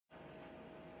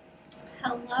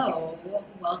Hello,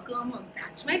 welcome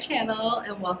back to my channel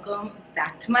and welcome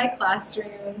back to my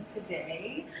classroom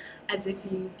today. As if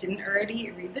you didn't already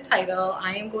read the title,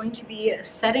 I am going to be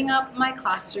setting up my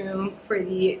classroom for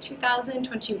the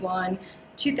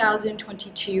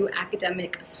 2021-2022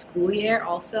 academic school year.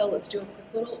 Also, let's do a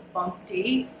quick little bump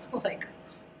date. Like,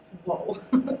 whoa,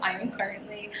 I am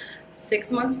currently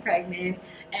 6 months pregnant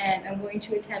and I'm going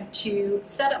to attempt to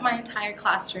set up my entire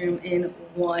classroom in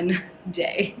one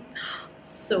day.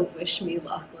 So wish me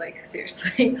luck, like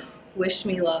seriously, wish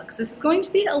me luck. So this is going to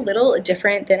be a little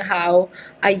different than how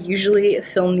I usually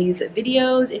film these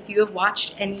videos. If you have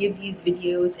watched any of these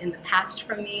videos in the past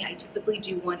from me, I typically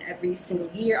do one every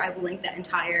single year. I will link that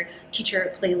entire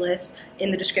teacher playlist in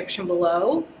the description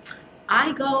below.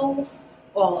 I go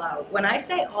all out. When I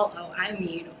say all out, I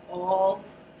mean all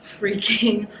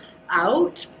freaking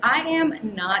out. I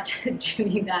am not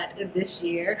doing that this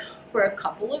year for a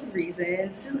couple of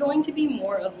reasons. This is going to be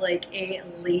more of like a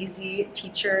lazy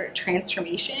teacher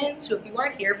transformation. So if you are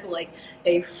here for like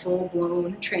a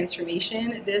full-blown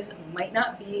transformation, this might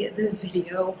not be the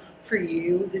video for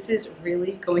you. This is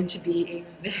really going to be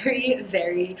a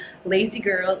very lazy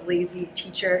girl, lazy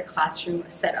teacher classroom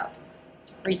setup.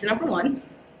 Reason number one,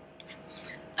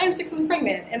 I am 6 months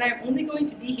pregnant and I'm only going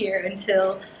to be here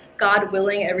until, God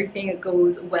willing, everything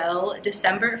goes well.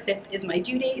 December 5th is my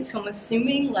due date, so I'm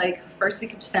assuming like first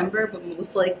week of December, but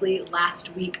most likely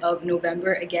last week of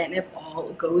November, again, if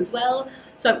all goes well.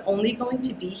 So I'm only going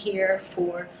to be here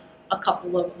for a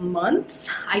couple of months.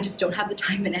 I just don't have the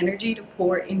time and energy to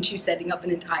pour into setting up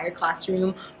an entire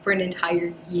classroom for an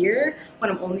entire year when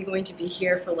I'm only going to be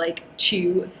here for like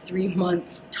 2-3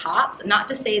 months tops. Not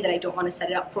to say that I don't want to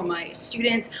set it up for my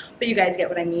students, but you guys get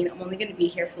what I mean. I'm only going to be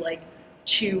here for like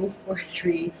 2 or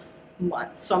 3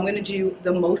 months. So I'm going to do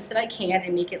the most that I can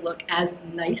and make it look as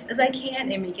nice as I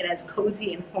can and make it as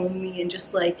cozy and homey and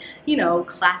just like, you know,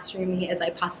 classroomy as I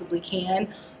possibly can.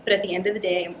 But at the end of the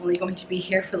day, I'm only going to be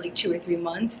here for like 2 or 3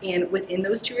 months. And within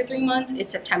those 2 or 3 months, it's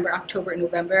September, October, and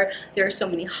November. There are so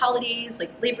many holidays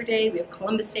like Labor Day, we have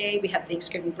Columbus Day, we have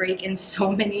Thanksgiving break, and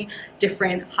so many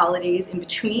different holidays in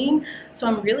between. So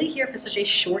I'm really here for such a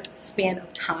short span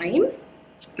of time.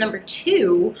 Number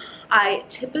two, I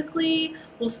typically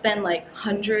will spend like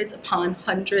hundreds upon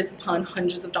hundreds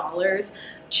of dollars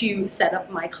to set up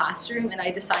my classroom, and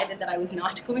I decided that I was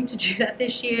not going to do that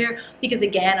this year because,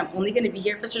 again, I'm only going to be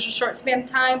here for such a short span of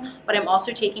time, but I'm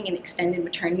also taking an extended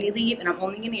maternity leave and I'm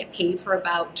only going to get paid for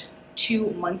about 2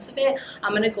 months of it.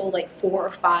 I'm going to go like 4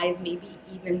 or 5, maybe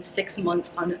even 6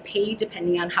 months unpaid,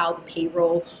 depending on how the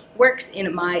payroll works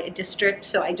in my district.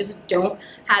 So I just don't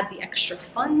have the extra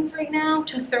funds right now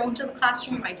to throw into the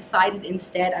classroom. I decided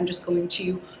instead I'm just going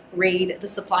to raid the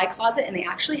supply closet, and they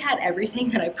actually had everything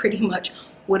that I pretty much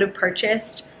would have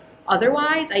purchased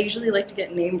otherwise. I usually like to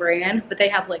get name brand, but they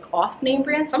have like off name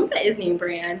brand. Some of it is name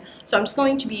brand. So I'm just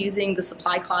going to be using the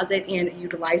supply closet and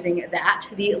utilizing that.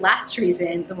 The last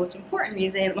reason, the most important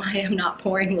reason why I'm not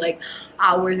pouring like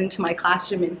hours into my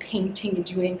classroom and painting and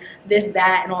doing this,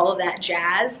 that, and all of that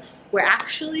jazz, we're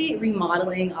actually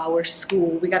remodeling our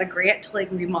school. We got a grant to like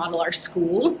remodel our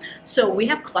school. So we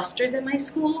have clusters in my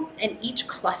school and each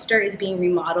cluster is being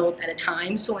remodeled at a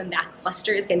time. So when that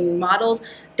cluster is getting remodeled,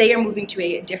 they are moving to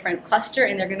a different cluster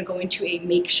and they're gonna go into a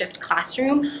makeshift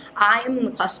classroom. I am in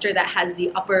the cluster that has the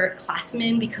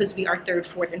upperclassmen because we are 3rd,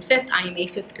 4th, and 5th. I am a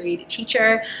 5th grade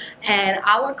teacher and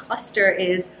our cluster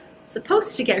is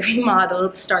supposed to get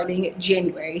remodeled starting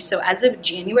January. So as of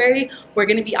January, we're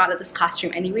gonna be out of this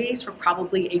classroom anyways for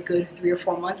probably a good 3 or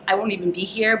 4 months. I won't even be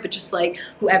here, but just like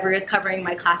whoever is covering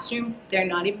my classroom, they're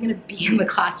not even gonna be in the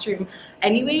classroom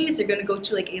anyways. They're gonna go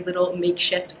to like a little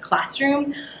makeshift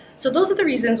classroom. So those are the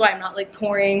reasons why I'm not like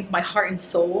pouring my heart and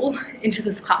soul into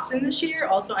this classroom this year.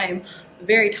 Also, I am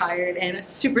very tired and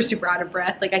super out of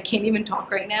breath. Like I can't even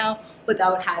talk right now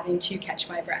without having to catch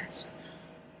my breath.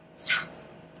 So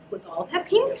with all that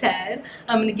being said,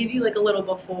 I'm going to give you like a little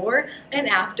before and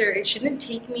after. It shouldn't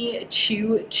take me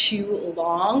too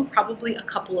long, probably a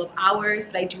couple of hours,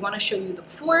 but I do want to show you the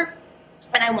before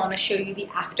and I want to show you the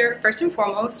after. First and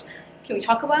foremost, can we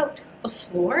talk about the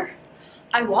floor?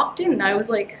 I walked in and I was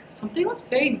like, something looks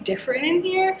very different in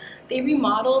here. They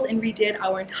remodeled and redid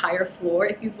our entire floor.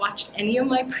 If you've watched any of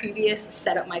my previous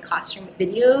Set Up My Classroom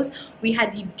videos, we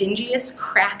had the dingiest,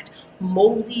 cracked,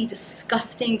 moldy,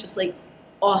 disgusting, just like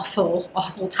awful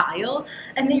tile,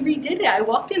 and they redid it. I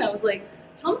walked in, I was like,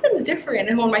 something's different,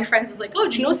 and one of my friends was like, oh,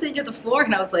 did you notice they did the floor?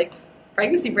 And I was like,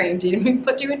 pregnancy brain, dude, we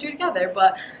put 2 and 2 together.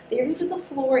 But they redid the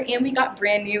floor and we got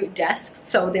brand new desks,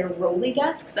 so they're rolly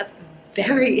desks. That's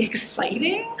very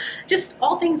exciting. Just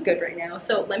all things good right now.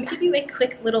 So let me give you a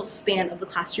quick little span of the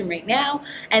classroom right now,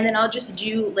 and then I'll just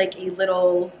do like a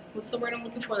little, what's the word I'm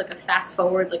looking for, like a fast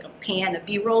forward, like a pan, a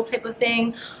B-roll type of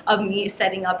thing of me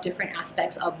setting up different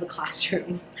aspects of the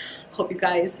classroom. Hope you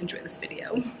guys enjoy this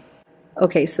video.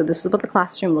 Okay, so this is what the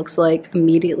classroom looks like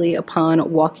immediately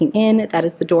upon walking in. That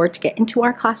is the door to get into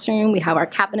our classroom. We have our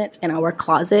cabinets and our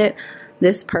closet.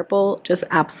 This purple just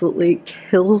absolutely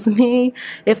kills me.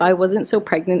 If I wasn't so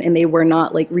pregnant and they were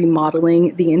not like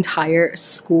remodeling the entire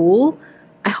school,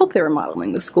 I hope they're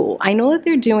remodeling the school. I know that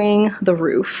they're doing the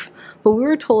roof, but we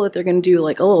were told that they're gonna do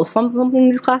like a little something in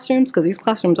these classrooms because these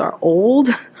classrooms are old.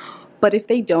 But if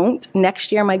they don't,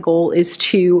 next year my goal is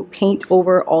to paint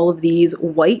over all of these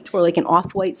white or like an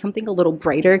off-white, something a little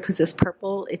brighter, because this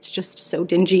purple, it's just so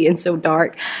dingy and so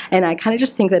dark. And I kind of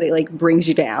just think that it like brings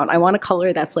you down. I want a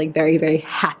color that's like very, very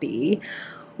happy.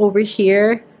 Over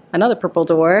here, another purple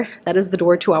door. That is the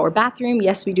door to our bathroom.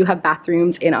 Yes, we do have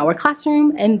bathrooms in our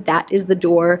classroom, and that is the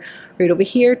door right over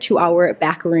here to our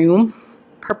back room.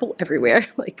 Purple everywhere.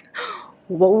 Like,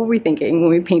 what were we thinking when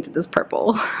we painted this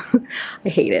purple? I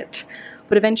hate it.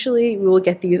 But eventually we will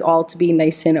get these all to be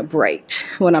nice and bright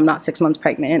when I'm not 6 months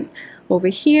pregnant. Over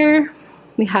here,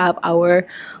 we have our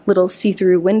little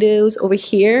see-through windows. Over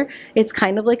here, it's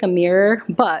kind of like a mirror,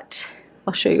 but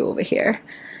I'll show you over here.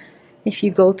 If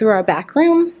you go through our back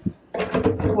room,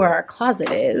 where our closet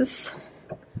is,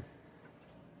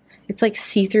 it's like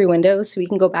see-through windows, so we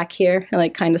can go back here and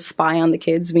like kind of spy on the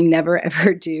kids. We never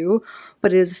ever do,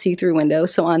 but it is a see-through window.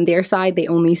 So on their side, they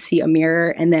only see a mirror,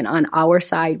 and then on our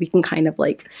side, we can kind of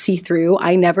like see through.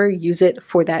 I never use it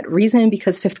for that reason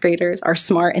because 5th graders are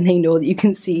smart and they know that you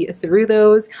can see through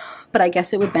those, but I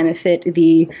guess it would benefit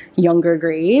the younger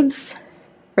grades.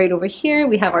 Right over here,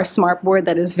 we have our smart board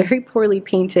that is very poorly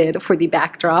painted for the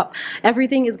backdrop.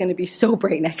 Everything is going to be so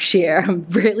bright next year. I'm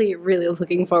really, really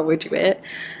looking forward to it.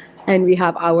 And we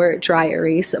have our dry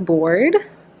erase board.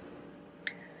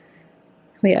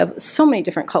 We have so many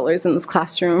different colors in this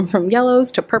classroom, from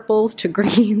yellows to purples to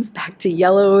greens back to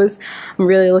yellows. I'm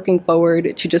really looking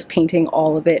forward to just painting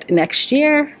all of it next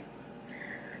year.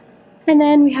 And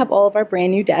then we have all of our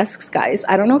brand new desks. Guys,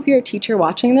 I don't know if you're a teacher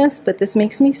watching this, but this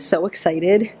makes me so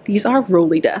excited. These are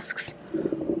Rolly desks.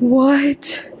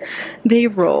 What? They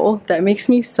roll. That makes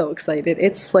me so excited.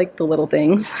 It's like the little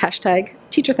things. Hashtag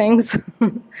teacher things.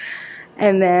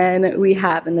 And then we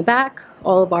have in the back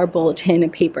all of our bulletin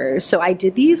papers. So I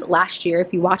did these last year.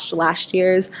 If you watched last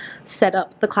year's Set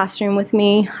Up the Classroom with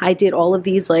me, I did all of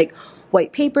these like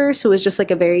white paper, so it was just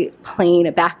like a very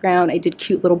plain background. I did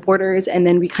cute little borders, and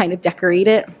then we kind of decorate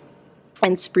it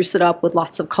and spruce it up with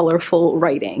lots of colorful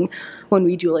writing when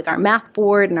we do like our math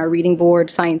board and our reading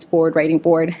board, science board, writing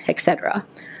board, etc.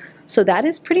 So that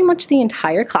is pretty much the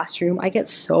entire classroom. I get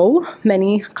so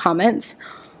many comments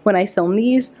when I film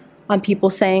these on people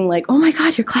saying like, oh my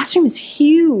god, your classroom is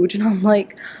huge. And I'm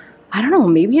like, I don't know,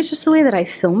 maybe it's just the way that I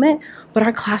film it, but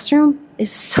our classroom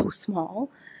is so small.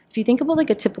 If you think about like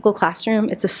a typical classroom,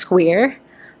 it's a square.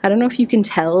 I don't know if you can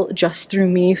tell just through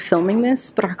me filming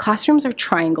this, but our classrooms are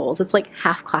triangles. It's like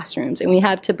half classrooms, and we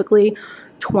have typically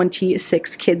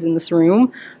 26 kids in this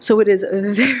room. So it is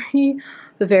very,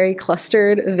 very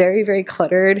clustered, very, very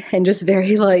cluttered, and just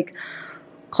very like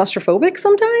claustrophobic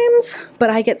sometimes. But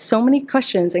I get so many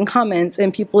questions and comments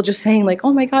and people just saying like,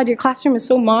 oh my god, your classroom is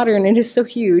so modern and is so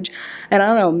huge. And I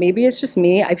don't know, maybe it's just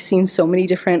me. I've seen so many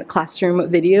different classroom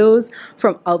videos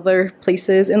from other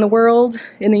places in the world,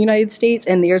 in the United States,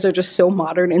 and theirs are just so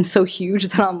modern and so huge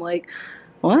that I'm like,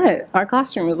 what? Our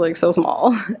classroom is like so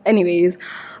small. Anyways,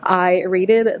 I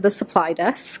rated the supply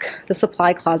desk, the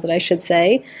supply closet I should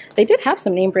say. They did have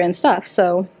some name brand stuff,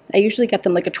 so I usually get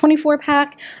them like a 24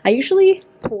 pack. I usually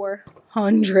pour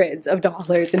hundreds of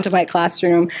dollars into my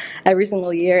classroom every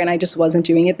single year, and I just wasn't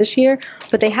doing it this year.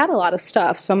 But they had a lot of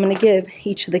stuff, so I'm gonna give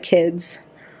each of the kids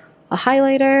a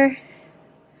highlighter,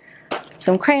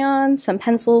 some crayons, some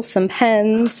pencils, some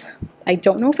pens. I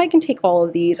don't know if I can take all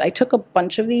of these. I took a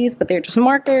bunch of these, but they're just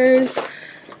markers.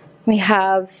 We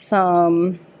have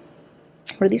some,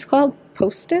 what are these called?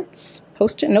 Post-its?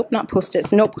 Post-it? Nope, not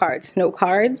post-its. Note cards. Note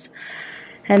cards.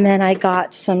 And then I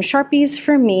got some Sharpies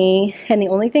for me. And the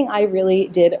only thing I really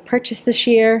did purchase this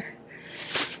year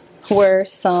were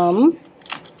some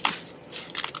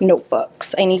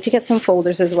notebooks. I need to get some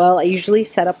folders as well. I usually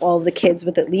set up all of the kids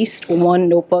with at least one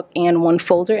notebook and one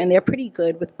folder, and they're pretty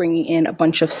good with bringing in a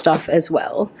bunch of stuff as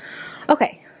well.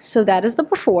 Okay, so that is the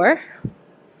before.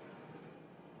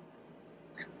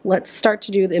 Let's start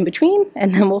to do the in-between,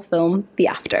 and then we'll film the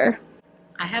after.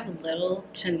 I have little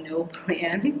to no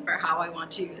plan for how I want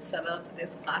to set up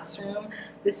this classroom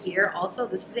this year. Also,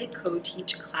 this is a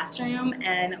co-teach classroom,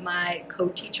 and my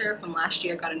co-teacher from last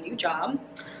year got a new job.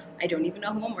 I don't even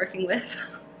know who I'm working with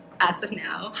as of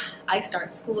now. I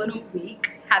start school in a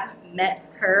week, haven't met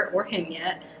her or him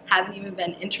yet, haven't even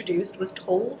been introduced, was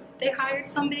told they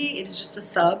hired somebody. It is just a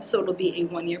sub, so it'll be a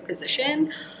 1-year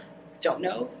position. Don't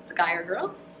know if it's a guy or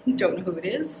girl. Don't know who it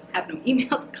is, have no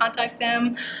email to contact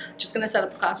them. Just gonna set up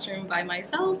the classroom by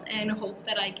myself and hope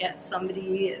that I get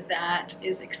somebody that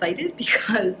is excited,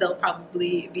 because they'll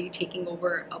probably be taking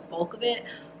over a bulk of it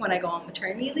when I go on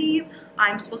maternity leave.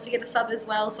 I'm supposed to get a sub as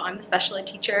well, so I'm the special ed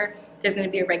teacher. There's going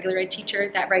to be a regular ed teacher.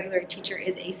 That regular ed teacher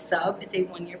is a sub. It's a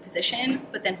 1-year position,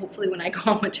 but then hopefully when I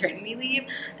go on maternity leave,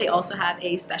 they also have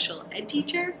a special ed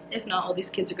teacher. If not, all these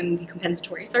kids are going to need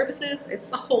compensatory services. It's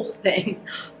the whole thing,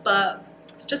 but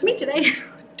it's just me today.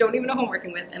 Don't even know who I'm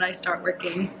working with, and I start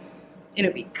working in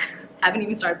a week. Haven't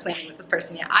even started planning with this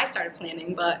person yet. I started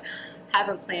planning, but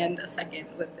haven't planned a second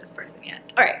with this person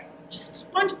yet. All right, just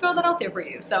wanted to throw that out there for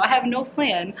you. So I have no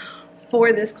plan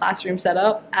for this classroom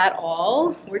setup at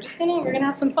all. We're gonna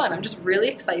have some fun. I'm just really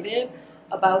excited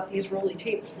about these rolly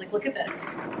tables. Like, look at this.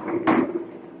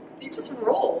 They just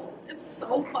roll. It's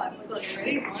so fun. Look,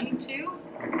 ready? 1, 2.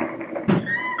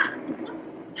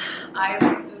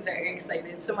 I'm very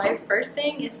excited. So my first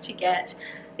thing is to get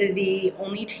the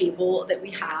only table that we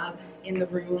have in the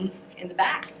room in the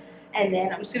back. And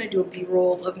then I'm just gonna do a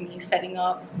B-roll of me setting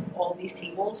up all these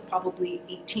tables, probably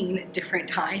 18 different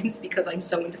times, because I'm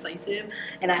so indecisive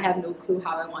and I have no clue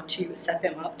how I want to set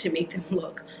them up to make them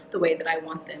look the way that I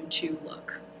want them to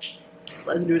look.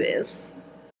 Let's do this.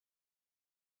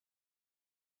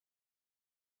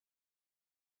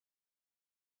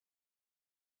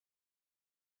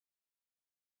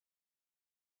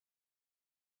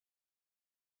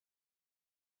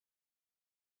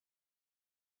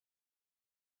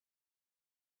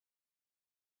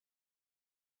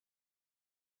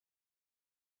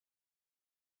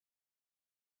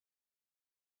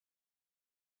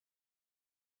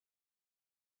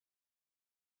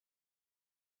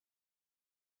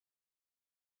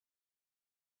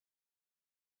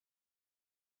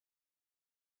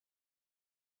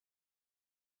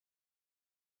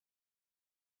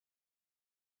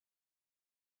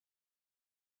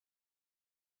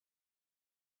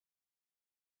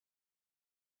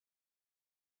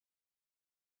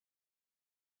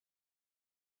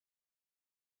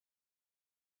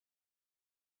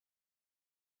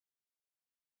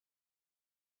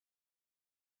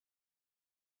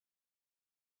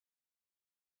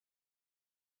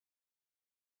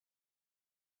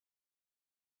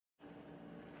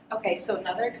 Okay, so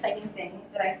another exciting thing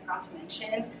that I forgot to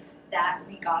mention that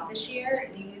we got this year,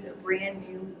 these brand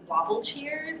new wobble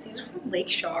chairs. These are from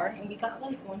Lakeshore, and we got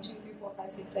like 1, 2, 3, 4,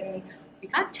 5, 6, 7, 8. We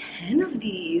got 10 of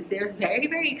these. They're very,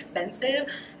 very expensive,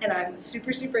 and I'm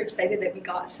super, super excited that we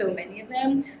got so many of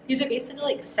them. These are basically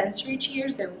like sensory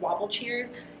chairs. They're wobble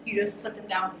chairs. You just put them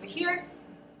down over here.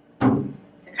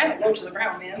 They're kind of low to the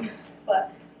ground, man,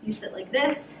 but you sit like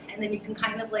this, and then you can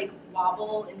kind of like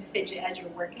wobble and fidget as you're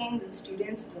working. The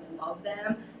students love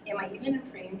them. Am I even in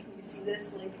frame? Can you see this?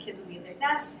 So like the kids will be at their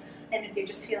desk, and if they're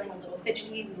just feeling a little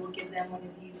fidgety, we will give them one of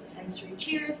these sensory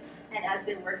chairs, and as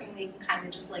they're working, they can kind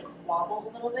of just like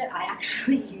wobble a little bit. I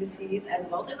actually use these as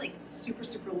well. They're like super,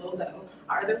 super low though.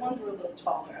 Our other ones were a little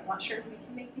taller. I'm not sure if we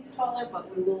can make these taller,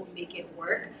 but we will make it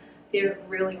work. They're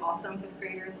really awesome. 5th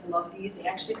graders love these. They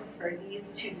actually prefer these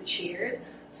to the chairs.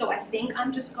 So I think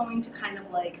I'm just going to kind of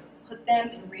like put them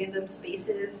in random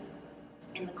spaces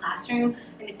in the classroom,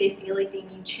 and if they feel like they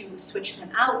need to switch them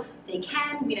out, they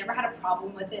can. We never had a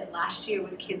problem with it last year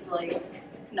with kids like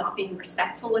not being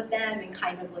respectful with them and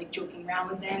kind of like joking around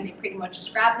with them. They pretty much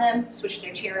just grab them, switch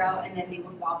their chair out, and then they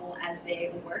would wobble as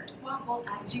they worked. Wobble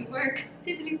as you work.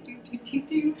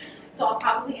 So I'll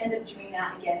probably end up doing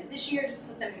that again this year, just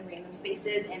put them in random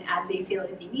spaces, and as they feel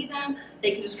like they need them,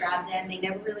 they can just grab them. They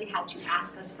never really had to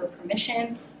ask us for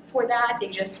permission for that. They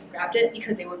just grabbed it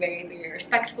because they were very, very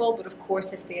respectful. But of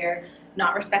course, if they're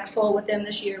not respectful with them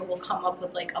this year, we'll come up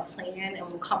with like a plan, and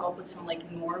we'll come up with some like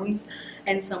norms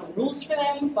and some rules for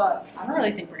them. But I don't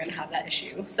really think we're gonna have that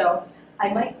issue. So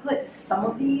I might put some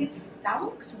of these. That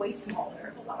looks way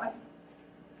smaller. Hold on.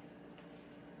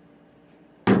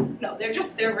 No, they're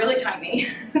really tiny.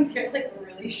 They're like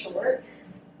really short.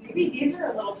 Maybe these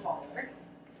are a little taller.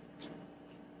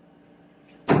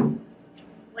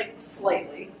 Like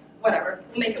slightly. Whatever,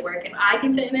 we'll make it work. If I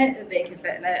can fit in it, they can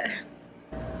fit in it.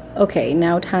 Okay,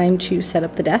 now time to set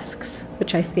up the desks,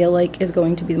 which I feel like is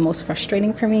going to be the most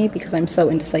frustrating for me because I'm so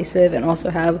indecisive and also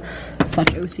have such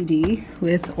OCD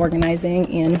with organizing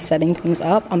and setting things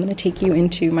up. I'm gonna take you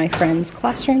into my friend's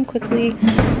classroom quickly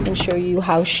and show you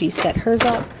how she set hers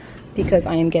up because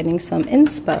I am getting some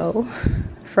inspo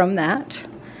from that.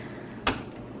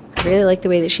 I really like the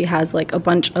way that she has like a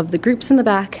bunch of the groups in the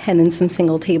back and then some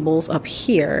single tables up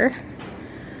here.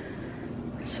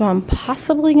 So I'm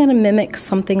possibly gonna mimic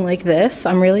something like this.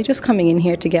 I'm really just coming in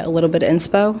here to get a little bit of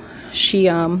inspo. She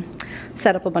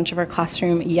set up a bunch of her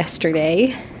classroom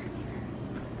yesterday.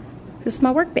 This is my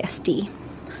work bestie.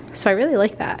 So I really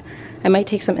like that. I might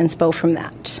take some inspo from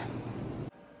that.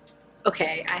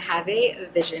 Okay, I have a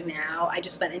vision now. I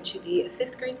just went into the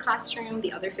 5th grade classroom,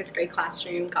 the other 5th grade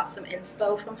classroom, got some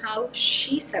inspo from how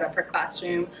she set up her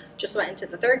classroom, just went into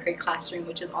the 3rd grade classroom,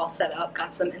 which is all set up,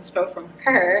 got some inspo from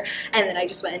her, and then I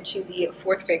just went into the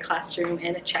 4th grade classroom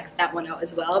and checked that one out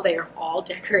as well. They are all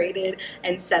decorated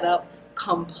and set up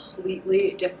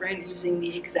completely different using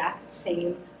the exact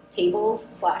same tables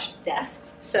 /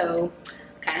 desks. So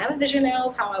kind of have a vision now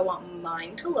of how I want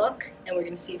mine to look, and we're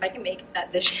gonna see if I can make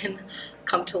that vision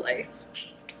come to life.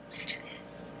 Let's do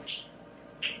this.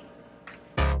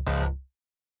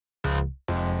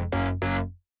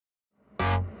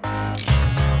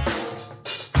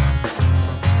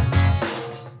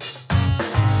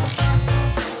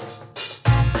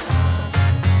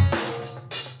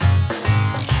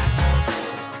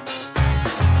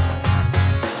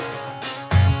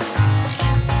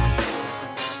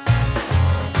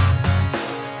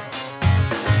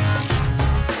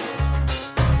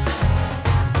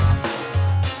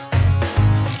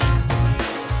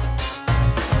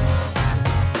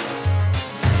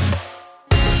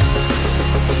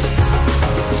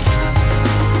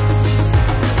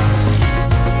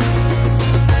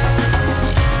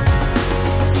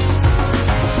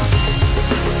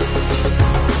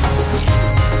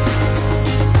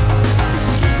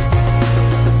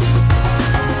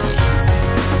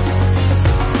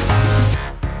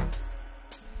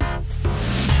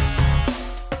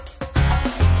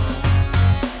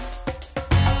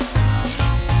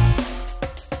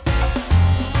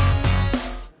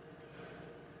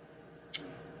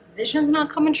 Vision's not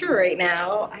coming true right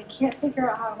now. I can't figure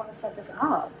out how I want to set this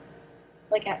up,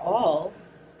 like at all.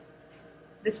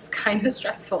 This is kind of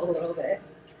stressful a little bit,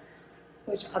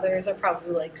 which others are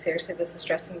probably like, seriously, this is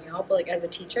stressing me out, but like as a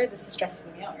teacher, this is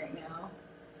stressing me out right now.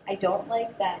 I don't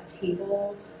like that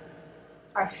tables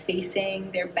are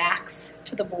facing their backs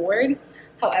to the board.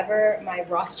 However, my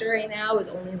roster right now is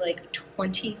only like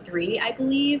 23, I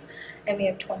believe, and we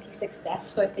have 26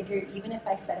 desks, so I figured even if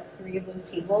I set up 3 of those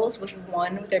tables with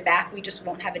one with their back, we just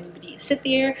won't have anybody to sit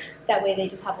there. That way they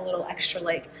just have a little extra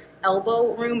like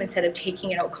elbow room instead of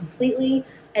taking it out completely.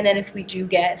 And then if we do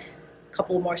get a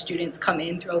couple more students come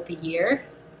in throughout the year,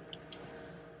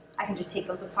 I can just take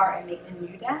those apart and make a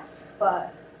new desk.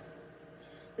 But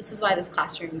this is why this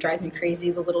classroom drives me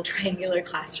crazy, the little triangular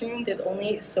classroom. There's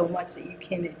only so much that you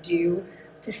can do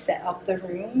to set up the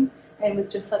room. And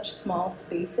with just such small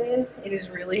spaces, it is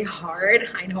really hard.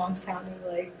 I know I'm sounding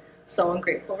like so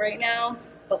ungrateful right now,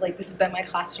 but like this has been my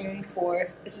classroom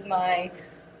for, this is my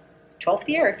 12th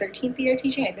year or 13th year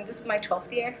teaching. I think this is my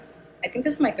 12th year. I think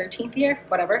this is my 13th year,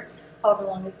 whatever, however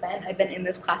long it's been. I've been in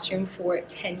this classroom for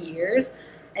 10 years,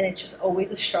 and it's just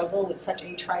always a struggle with such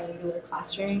a triangular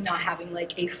classroom, not having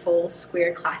like a full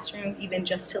square classroom, even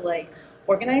just to like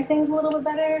organize things a little bit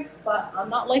better. But I'm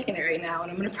not liking it right now,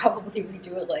 and I'm gonna probably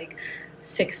redo it like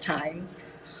 6 times.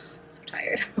 I'm so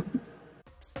tired.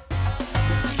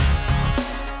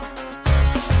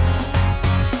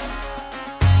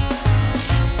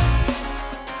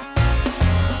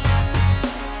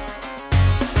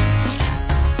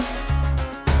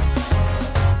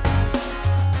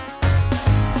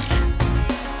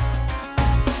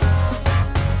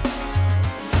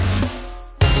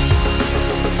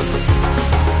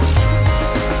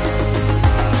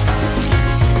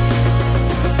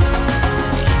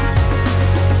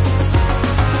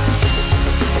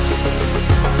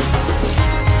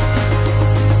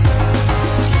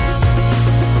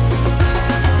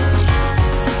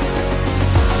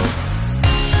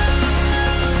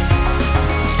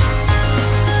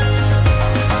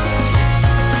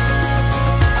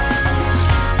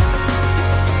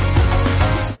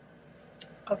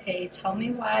 Okay, tell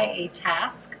me why a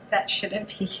task that should have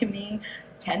taken me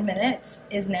 10 minutes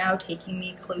is now taking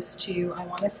me close to, I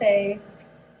want to say,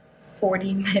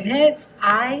 40 minutes.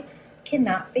 I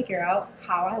cannot figure out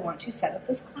how I want to set up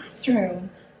this classroom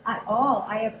at all.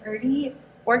 I have already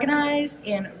organized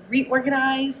and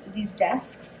reorganized these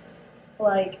desks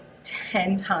like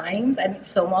 10 times. I didn't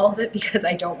film all of it because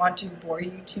I don't want to bore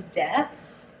you to death.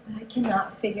 I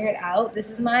cannot figure it out. This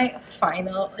is my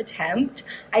final attempt.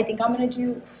 I think I'm gonna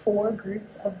do 4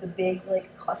 groups of the big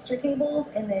like cluster tables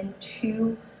and then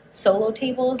 2 solo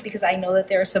tables, because I know that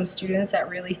there are some students that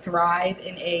really thrive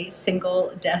in a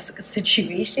single desk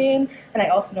situation, and I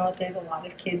also know that there's a lot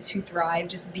of kids who thrive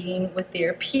just being with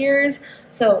their peers.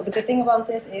 So the good thing about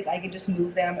this is I can just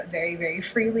move them very, very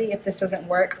freely. If this doesn't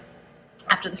work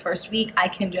after the first week, I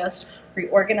can just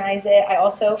reorganize it. I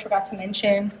also forgot to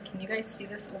mention, can you guys see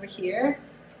this over here?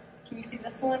 Can you see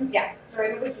this one? Yeah, so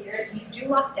right over here, these do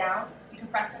lock down. You can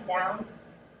press them down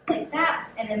like that,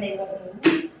 and then they won't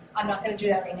move. I'm not going to do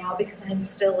that right now because I'm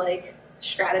still like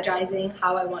strategizing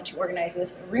how I want to organize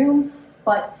this room,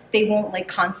 but they won't like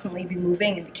constantly be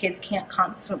moving, and the kids can't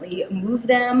constantly move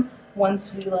them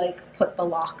once we like put the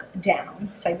lock down.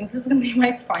 So I think this is going to be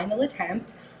my final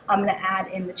attempt. I'm going to add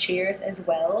in the chairs as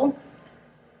well,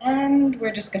 and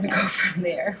we're just going to go from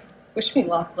there. Wish me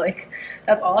luck. Like,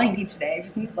 that's all I need today. I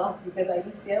just need luck because I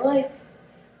just feel like,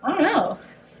 I don't know,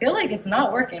 I feel like it's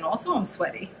not working. Also, I'm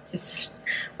sweaty.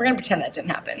 We're gonna pretend that didn't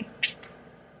happen.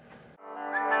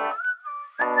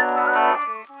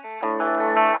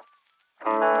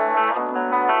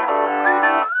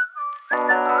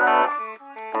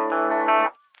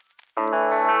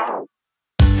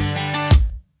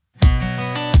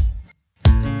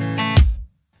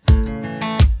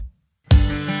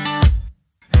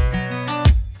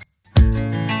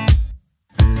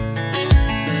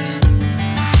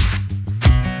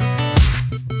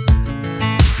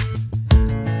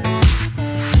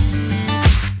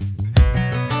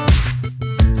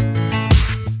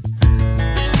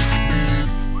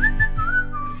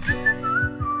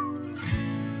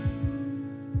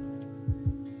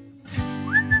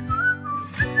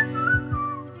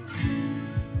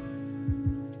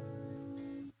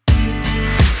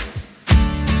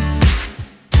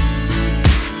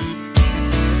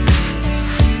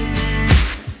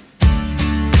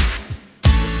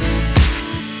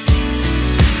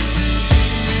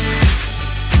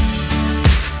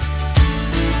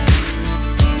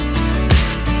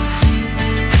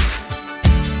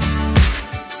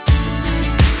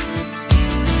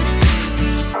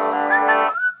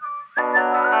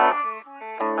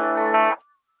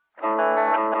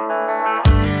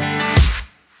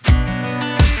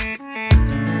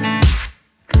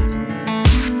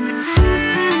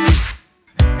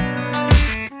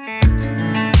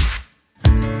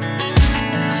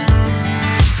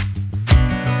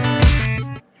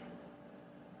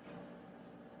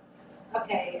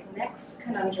 Okay, next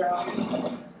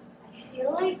conundrum. I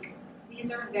feel like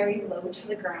these are very low to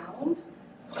the ground.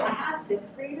 I have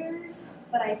 5th graders,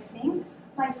 but I think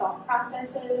my thought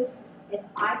process is if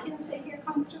I can sit here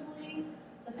comfortably,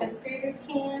 the 5th graders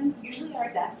can. Usually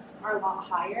our desks are a lot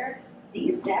higher.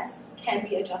 These desks can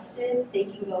be adjusted, they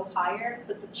can go higher,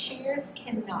 but the chairs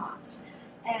cannot.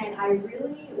 And I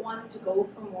really wanted to go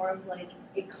for more of like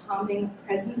a calming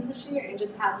presence this year and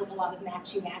just have like a lot of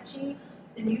matchy-matchy.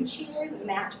 The new chairs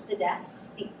match the desks.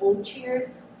 The old chairs,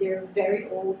 they're very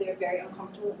old, they're very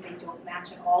uncomfortable, and they don't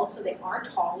match at all. So they are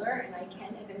taller, and I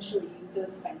can eventually use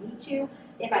those if I need to.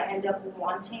 If I end up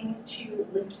wanting to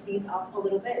lift these up a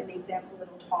little bit and make them a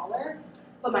little taller.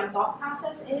 But my thought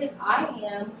process is I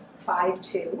am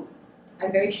 5'2".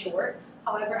 I'm very short.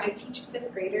 However, I teach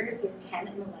 5th graders, they're 10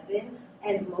 and 11,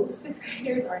 and most 5th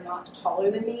graders are not taller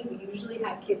than me. We usually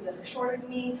have kids that are shorter than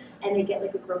me, and they get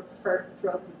like a growth spurt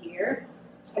throughout the year.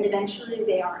 And eventually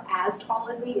they are as tall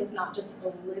as me, if not just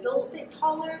a little bit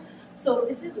taller. So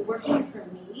this is working for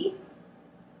me.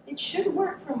 It should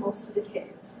work for most of the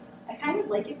kids. I kind of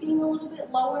like it being a little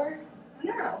bit lower. I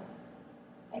don't know.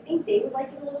 I think they would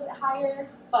like it a little bit higher,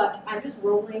 but I'm just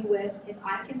rolling with if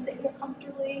I can sit here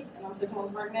comfortably, and I'm 6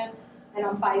 months pregnant, and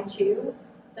I'm 5'2",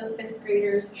 the 5th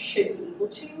graders should be able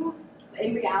to. But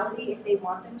in reality, if they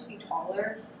want them to be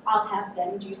taller, I'll have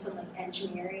them do some like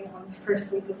engineering on the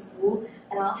first week of school,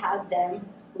 and I'll have them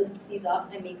lift these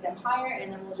up and make them higher,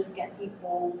 and then we'll just get the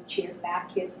old chairs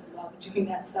back. Kids love doing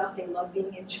that stuff. They love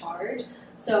being in charge.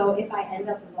 So if I end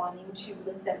up wanting to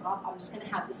lift them up, I'm just going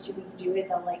to have the students do it.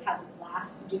 They'll like have a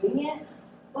blast doing it.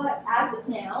 But as of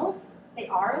now, they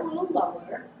are a little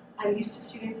lower. I'm used to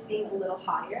students being a little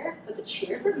higher, but the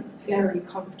chairs are very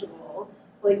comfortable,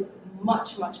 like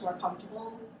much, much more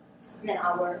comfortable than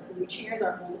our blue chairs.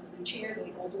 Our old blue chairs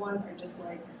and the old ones are just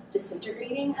like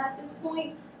disintegrating at this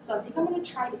point. So I think I'm going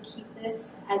to try to keep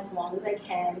this as long as I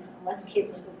can, unless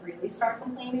kids like really start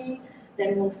complaining,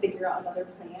 then we'll figure out another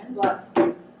plan, but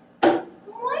I'm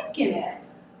liking it.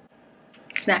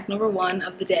 snack number one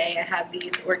of the day. I have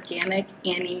these organic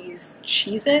Annie's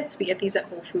Cheez-Its. We get these at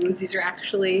Whole Foods. These are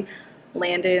actually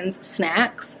Landon's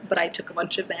snacks, but I took a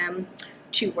bunch of them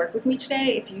to work with me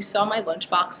today. If you saw my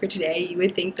lunchbox for today, you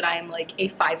would think that I am like a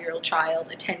 5-year-old child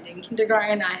attending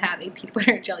kindergarten. I have a peanut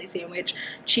butter and jelly sandwich,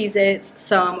 Cheez-Its,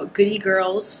 some Goody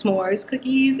Girls s'mores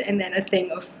cookies, and then a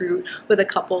thing of fruit with a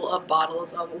couple of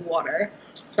bottles of water.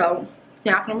 So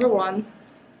snack number one,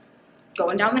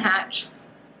 going down the hatch,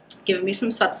 giving me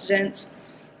some substance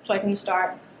so I can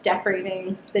start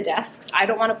decorating the desks. I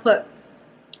don't want to put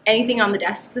anything on the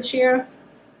desks this year.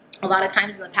 A lot of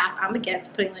times in the past, I'm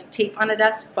against putting like tape on a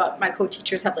desk, but my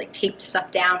co-teachers have like taped stuff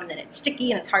down and then it's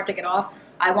sticky and it's hard to get off.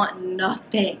 I want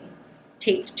nothing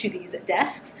taped to these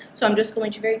desks. So I'm just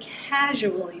going to very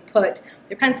casually put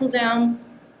their pencils down,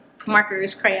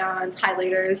 markers, crayons,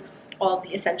 highlighters, all of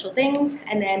the essential things,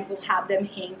 and then we'll have them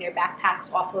hang their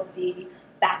backpacks off of the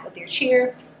back of their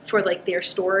chair for like their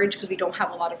storage, because we don't have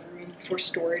a lot of room for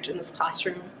storage in this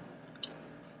classroom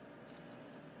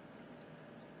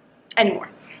anymore.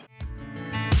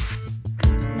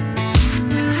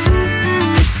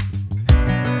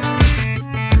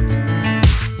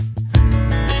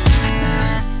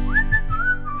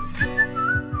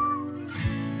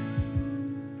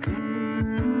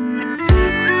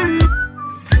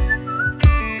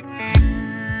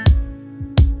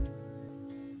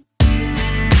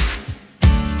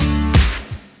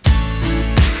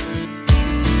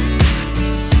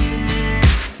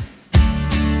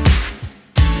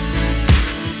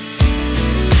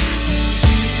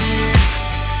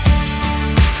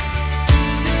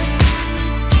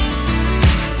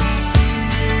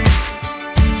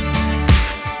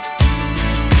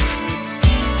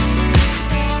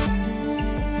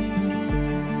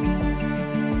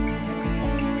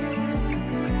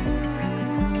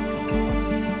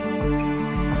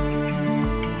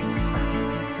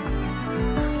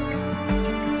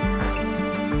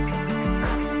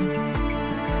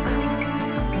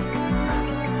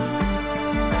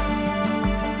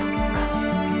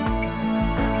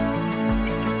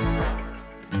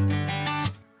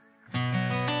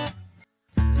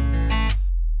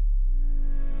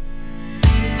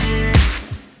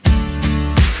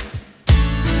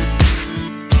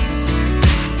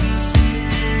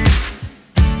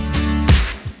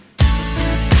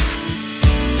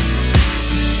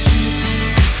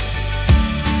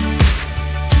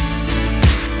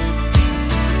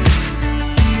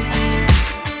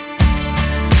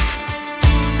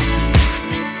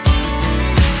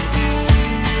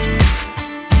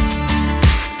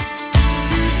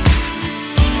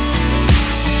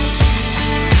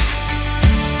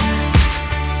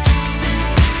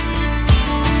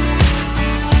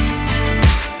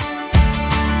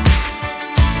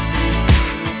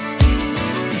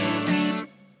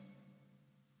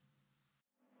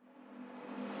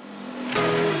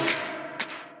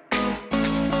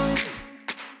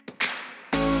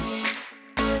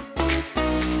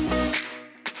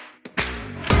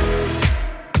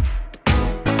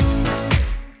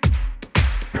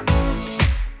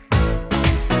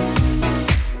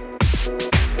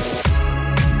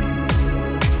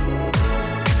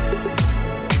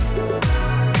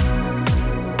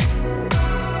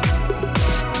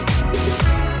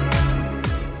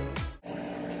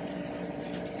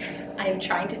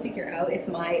 Trying to figure out if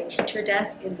my teacher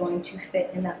desk is going to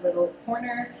fit in that little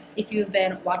corner. If you've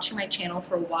been watching my channel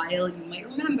for a while, you might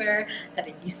remember that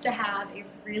I used to have a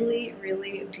really,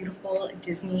 really beautiful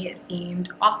Disney themed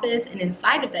office, and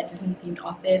inside of that Disney themed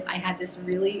office I had this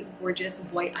really gorgeous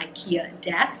white IKEA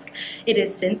desk. It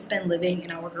has since been living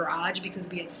in our garage because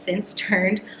we have since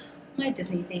turned my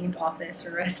Disney themed office,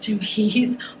 or rest in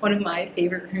peace, one of my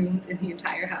favorite rooms in the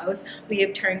entire house. We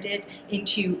have turned it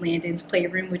into Landon's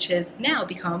playroom, which has now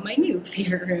become my new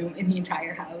favorite room in the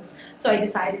entire house. So I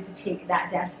decided to take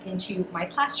that desk into my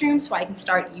classroom so I can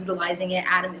start utilizing it.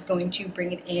 Adam is going to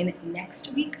bring it in next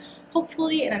week,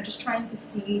 hopefully, and I'm just trying to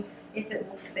see if it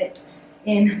will fit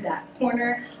in that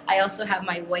corner. I also have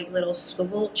my white little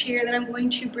swivel chair that I'm going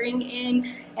to bring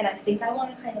in, and I think I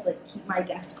want to kind of like keep my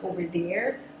desk over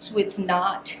there so it's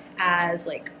not as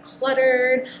like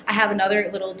cluttered. I have another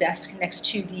little desk next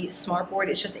to the smartboard.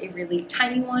 It's just a really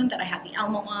tiny one that I have the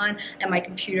Elmo on and my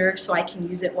computer, so I can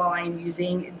use it while I'm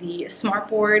using the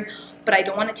smartboard, but I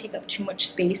don't want to take up too much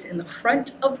space in the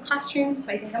front of the classroom,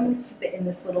 so I think I'm going to keep it in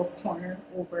this little corner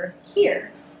over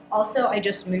here. Also, I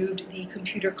just moved the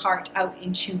computer cart out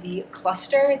into the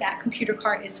cluster. That computer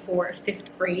cart is for 5th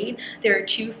grade. There are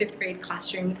 2 5th grade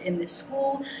classrooms in this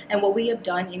school, and what we have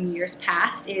done in years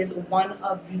past is one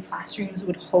of the classrooms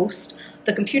would host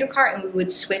the computer cart and we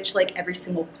would switch like every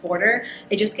single quarter.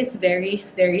 It just gets very,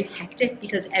 very hectic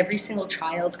because every single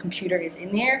child's computer is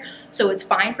in there. So it's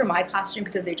fine for my classroom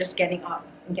because they're just getting up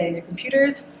and getting their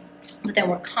computers. But then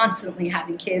we're constantly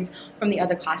having kids from the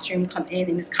other classroom come in,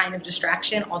 and it's kind of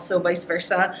distraction. Also vice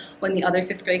versa, when the other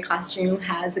 5th grade classroom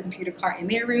has the computer cart in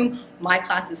their room, my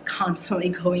class is constantly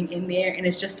going in there, and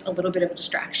it's just a little bit of a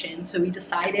distraction. So we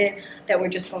decided that we're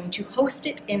just going to host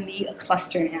it in the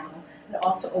cluster now. It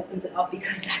also opens it up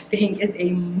because that thing is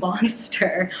a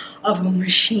monster of a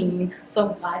machine. So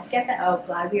I'm glad to get that out,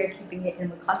 glad we are keeping it in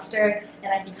the cluster,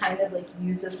 and I can kind of like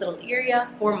use this little area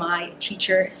for my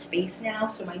teacher space now.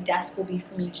 So my desk will be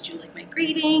for me to do like my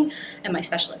grading and my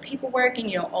special ed paperwork and,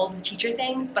 you know, all the teacher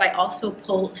things. But I also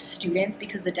pull students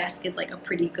because the desk is like a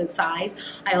pretty good size.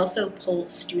 I also pull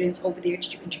students over there to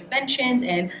do interventions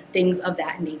and things of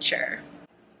that nature.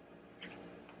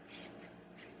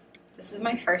 This is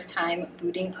my first time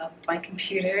booting up my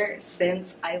computer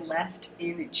since I left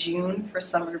in June for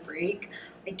summer break.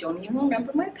 I don't even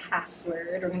remember my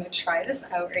password. We're gonna try this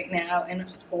out right now and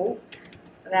hope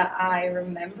that I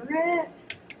remember it.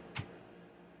 It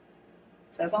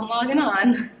says I'm logging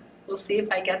on. We'll see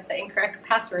if I get the incorrect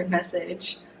password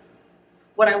message.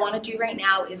 What I want to do right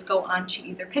now is go on to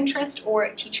either Pinterest or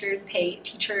Teachers Pay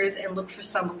Teachers and look for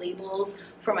some labels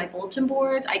for my bulletin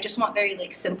boards. I just want very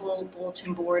like simple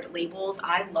bulletin board labels.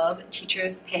 I love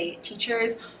Teachers Pay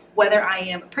Teachers. Whether I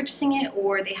am purchasing it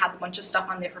or they have a bunch of stuff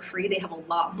on there for free, they have a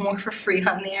lot more for free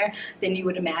on there than you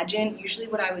would imagine. Usually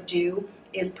what I would do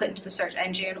is put into the search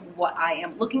engine what I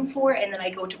am looking for, and then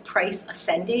I go to price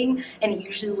ascending, and it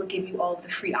usually will give you all of the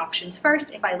free options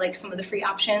first. If I like some of the free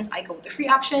options, I go with the free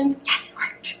options. Yes, it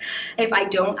worked. If I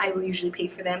don't, I will usually pay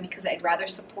for them because I'd rather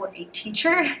support a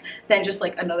teacher than just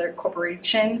like another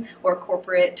corporation or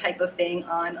corporate type of thing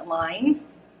online.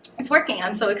 It's working.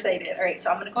 I'm so excited. All right, so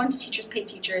I'm gonna go into Teachers Pay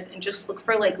Teachers and just look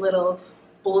for like little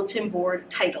bulletin board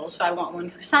titles. So I want one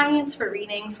for science, for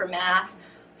reading, for math,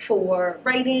 for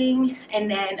writing, and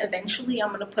then eventually I'm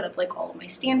going to put up like all of my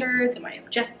standards and my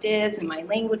objectives and my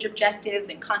language objectives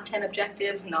and content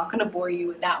objectives. I'm not going to bore you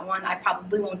with that one. I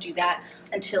probably won't do that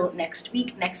until next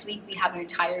week. Next week we have an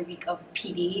entire week of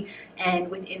PD,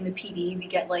 and within the PD we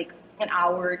get like an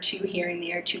hour or two here and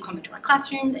there to come into my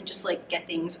classroom and just like get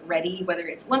things ready, whether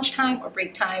it's lunchtime or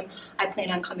break time. I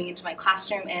plan on coming into my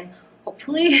classroom and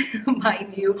hopefully my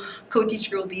new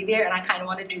co-teacher will be there, and I kind of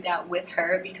want to do that with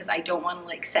her because I don't want to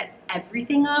like set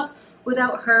everything up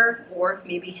without her, or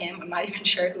maybe him, I'm not even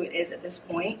sure who it is at this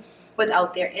point,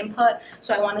 without their input.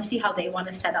 So I want to see how they want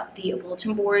to set up the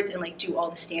bulletin boards and like do all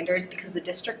the standards, because the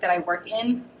district that I work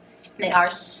in, they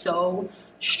are so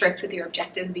strict with your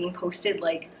objectives being posted.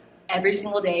 Like every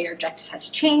single day your objectives has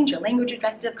to change, your language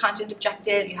objective, content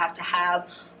objective, you have to have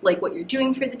like what you're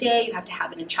doing for the day, you have to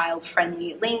have it in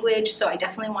child-friendly language. So I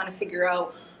definitely want to figure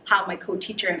out how my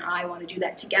co-teacher and I want to do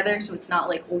that together, so it's not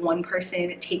like one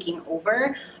person taking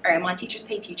over. All right, I'm on Teachers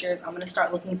Pay Teachers. I'm going to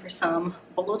start looking for some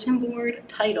bulletin board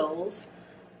titles.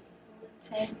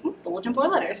 Bulletin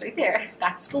board letters right there.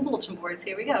 Back to school bulletin boards.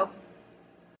 Here we go.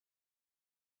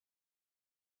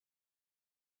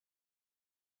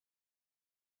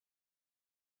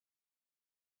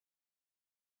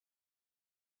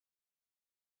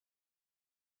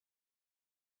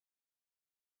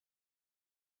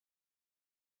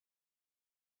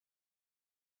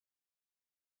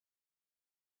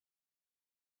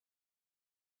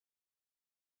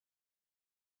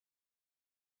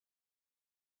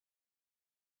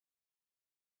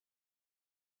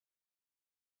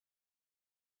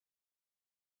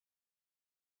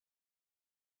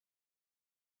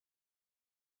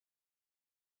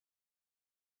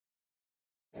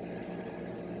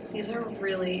 These are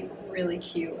really, really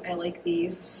cute. I like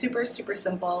these. Super, super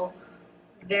simple.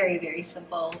 Very, very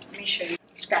simple. Let me show you.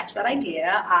 Scratch that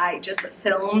idea. I just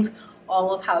filmed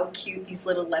all of how cute these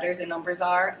little letters and numbers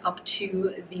are up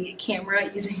to the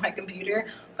camera using my computer,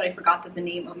 but I forgot that the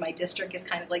name of my district is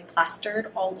kind of like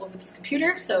plastered all over this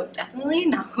computer, so definitely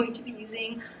not going to be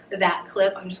using that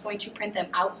clip. I'm just going to print them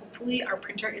out. Hopefully our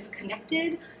printer is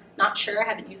connected. Not sure, I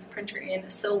haven't used the printer in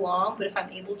so long, but if I'm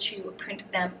able to print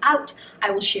them out, I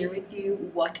will share with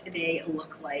you what they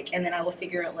look like, and then I will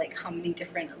figure out like how many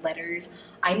different letters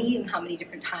I need and how many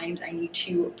different times I need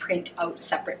to print out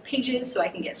separate pages so I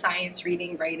can get science,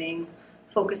 reading, writing,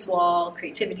 focus wall,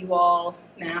 creativity wall,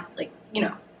 math, like, you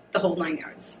know, the whole 9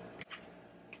 yards.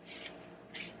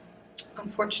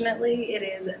 Unfortunately, it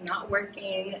is not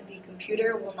working. The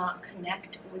computer will not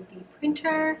connect with the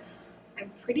printer.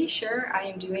 I'm pretty sure I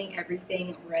am doing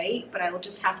everything right, but I will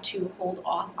just have to hold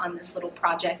off on this little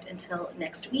project until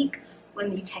next week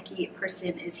when the techie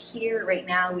person is here. Right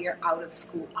now we are out of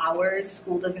school hours.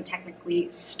 School doesn't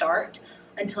technically start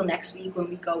until next week when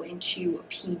we go into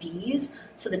PDs.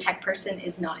 So the tech person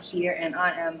is not here, and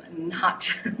I am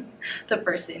not the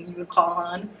person you would call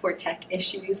on for tech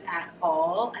issues at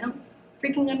all. I don't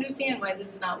freaking understand why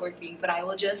this is not working, but I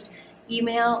will just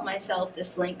email myself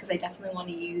this link because I definitely want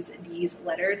to use these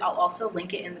letters. I'll also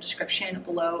link it in the description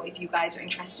below if you guys are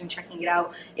interested in checking it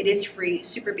out. It is free,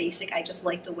 super basic. I just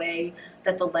like the way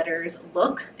that the letters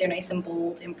look. They're nice and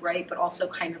bold and bright, but also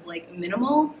kind of like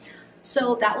minimal.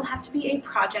 So that will have to be a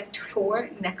project for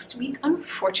next week.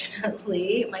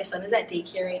 Unfortunately, my son is at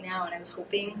daycare right now, and I was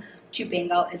hoping to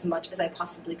bang out as much as I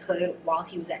possibly could while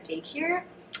he was at daycare.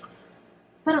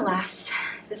 But alas,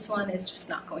 this one is just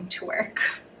not going to work.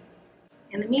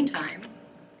 In the meantime,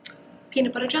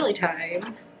 peanut butter jelly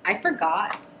time. I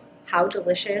forgot how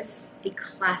delicious a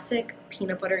classic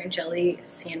peanut butter and jelly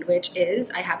sandwich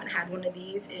is. I haven't had one of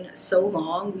these in so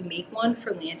long. We make one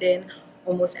for Landon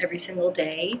almost every single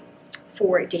day.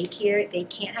 For daycare, they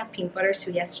can't have peanut butter,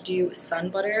 so he has to do sun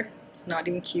butter. It's not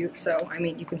even cute, so I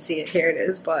mean, you can see it, here it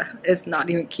is, but it's not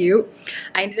even cute.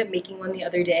 I ended up making one the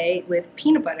other day with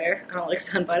peanut butter. I don't like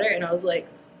sun butter, and I was like,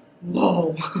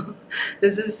 whoa,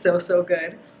 this is so, so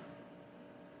good.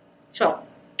 So,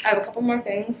 I have a couple more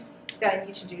things that I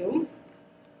need to do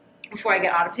before I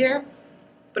get out of here,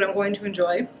 but I'm going to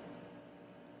enjoy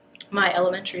my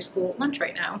elementary school lunch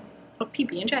right now of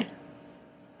PB&J.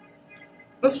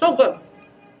 It's so good.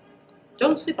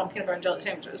 Don't sleep on peanut butter and jelly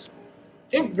sandwiches.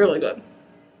 They're really good.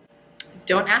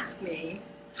 Don't ask me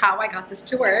how I got this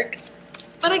to work,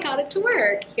 but I got it to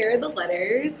work. Here are the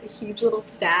letters, a huge little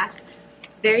stack.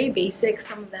 Very basic.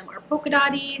 Some of them are polka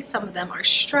dotty, some of them are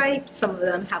striped, some of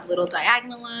them have little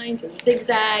diagonal lines and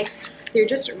zigzags. They're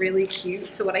just really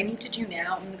cute. So what I need to do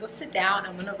now, I'm gonna go sit down,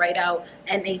 I'm gonna write out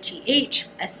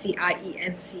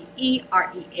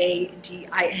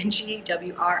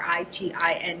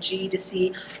MATHSCIENCEREADINGWRITING to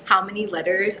see how many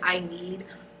letters I need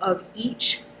of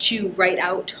each to write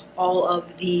out all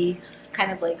of the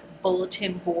kind of like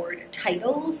bulletin board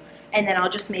titles. And then I'll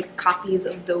just make copies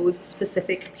of those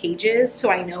specific pages so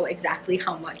I know exactly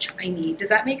how much I need. Does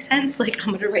that make sense? Like,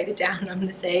 I'm gonna write it down and I'm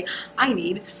gonna say, I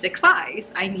need 6 I's,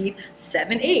 I need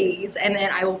 7 A's, and then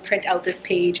I will print out this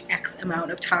page X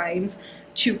amount of times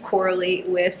to correlate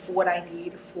with what I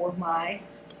need for my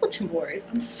bulletin boards.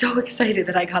 I'm so excited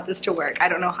that I got this to work. I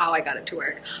don't know how I got it to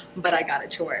work, but I got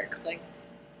it to work. Like,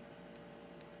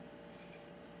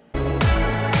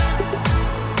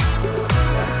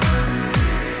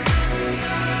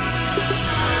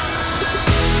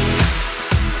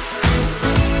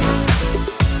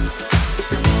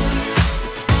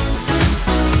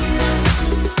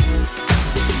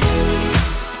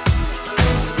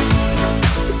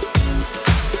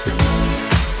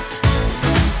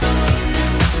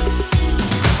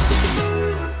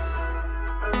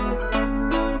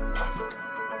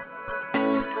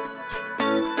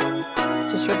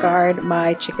 disregard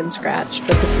my chicken scratch,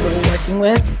 but this is what we're working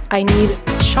with. I need,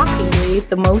 shockingly,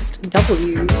 the most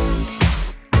W's.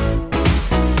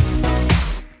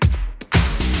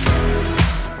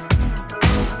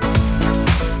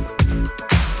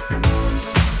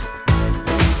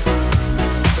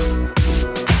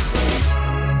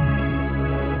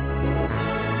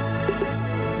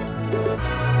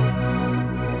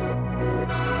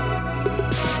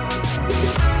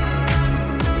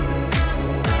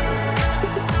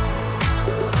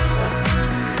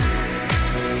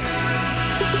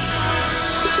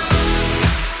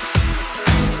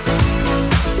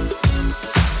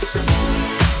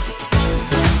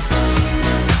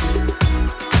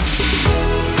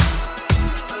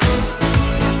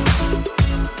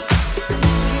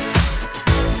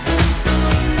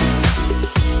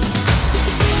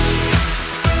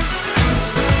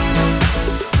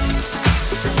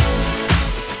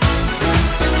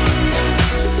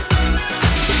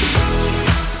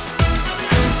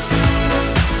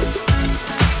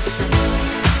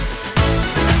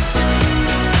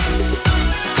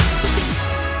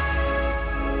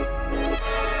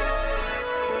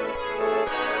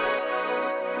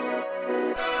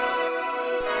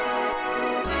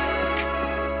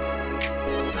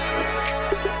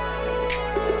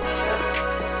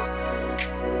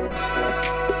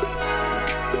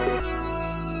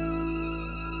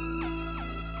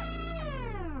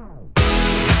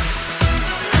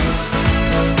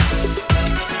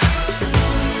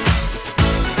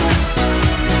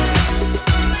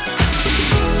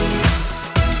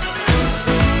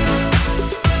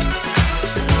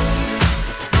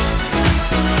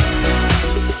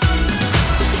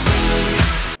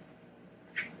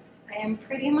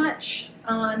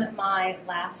 on my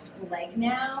last leg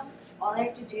now. All I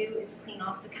have to do is clean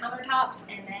off the countertops,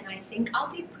 and then I think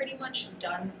I'll be pretty much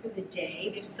done for the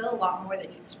day. There's still a lot more that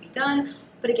needs to be done,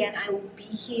 but again, I will be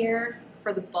here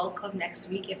for the bulk of next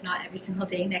week, if not every single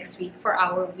day next week, for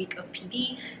our week of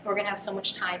PD. We're gonna have so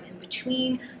much time in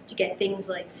between to get things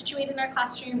like situated in our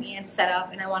classroom and set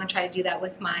up, and I wanna try to do that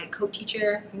with my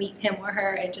co-teacher, meet him or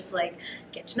her, and just like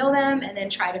get to know them, and then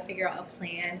try to figure out a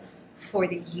plan for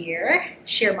the year,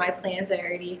 share my plans that I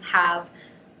already have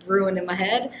ruined in my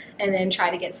head, and then try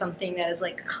to get something that is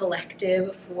like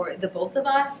collective for the both of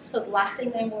us. So the last thing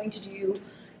that I'm going to do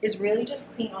is really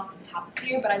just clean off the top of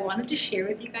here, but I wanted to share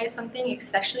with you guys something,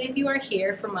 especially if you are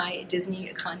here for my Disney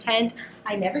content.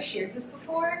 I never shared this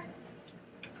before.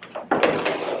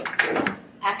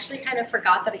 I actually kind of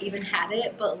forgot that I even had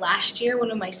it, but last year one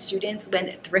of my students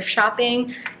went thrift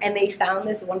shopping and they found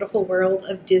this Wonderful World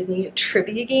of Disney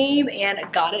trivia game and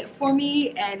got it for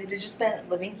me, and it has just been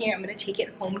living here. I'm gonna take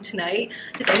it home tonight.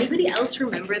 Does anybody else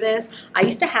remember this? I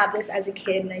used to have this as a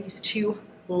kid and I used to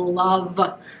love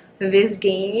this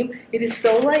game. It is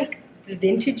so like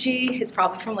vintagey. It's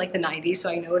probably from like the 90s, so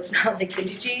I know it's not like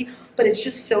vintagey, but it's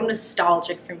just so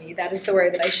nostalgic for me. That is the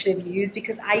word that I should have used,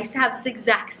 because I used to have this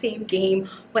exact same game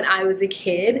when I was a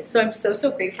kid. So I'm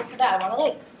so grateful for that. I want to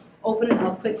like open it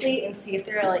up quickly and see if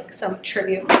there are like some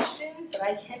trivia questions that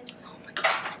I can, oh my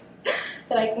god,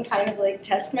 that I can kind of like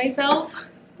test myself.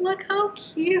 Look how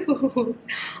cute.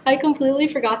 I completely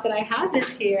forgot that I had this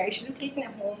here. I should have taken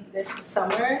it home this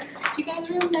summer. Do you guys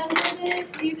remember this?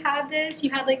 You had this?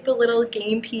 You had like the little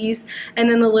game piece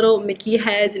and then the little Mickey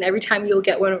heads, and every time you'll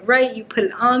get one right, you put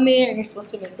it on there and you're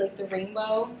supposed to make like the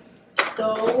rainbow.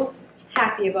 So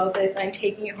happy about this. I'm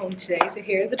taking it home today. So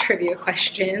here are the trivia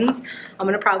questions. I'm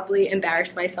gonna probably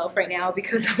embarrass myself right now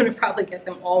because I'm gonna probably get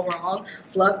them all wrong.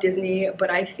 Love Disney,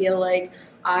 but I feel like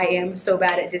I am so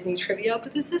bad at Disney trivia,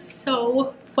 but this is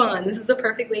so fun. This is the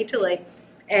perfect way to like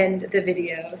end the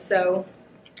video. So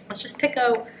let's just pick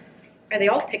out, are they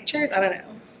all pictures? I don't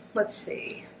know. Let's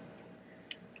see.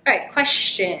 All right,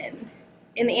 question.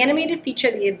 In the animated feature,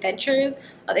 The Adventures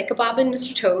of Ichabod and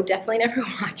Mr. Toad, definitely never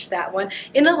watched that one.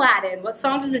 In Aladdin, what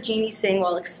song does the genie sing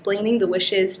while explaining the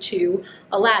wishes to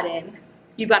Aladdin?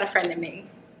 You Got a Friend in Me.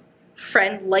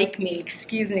 Friend like me,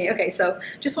 excuse me. Okay, so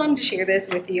just wanted to share this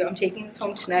with you. I'm taking this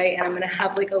home tonight and I'm gonna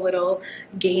have like a little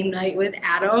game night with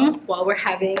Adam while we're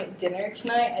having dinner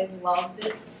tonight. I love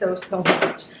this so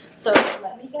much. So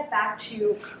let me get back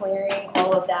to clearing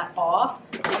all of that off.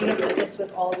 I'm gonna put this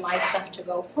with all of my stuff to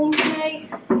go home tonight.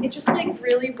 It just like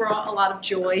really brought a lot of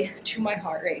joy to my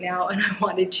heart right now, and I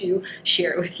wanted to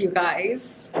share it with you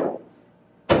guys.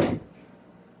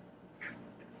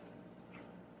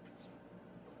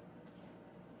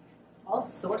 All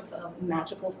sorts of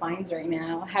magical finds right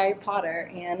now. Harry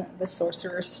Potter and the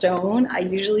Sorcerer's Stone. I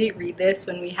usually read this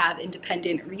when we have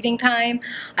independent reading time.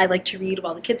 I like to read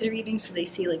while the kids are reading so they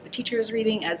see like the teacher is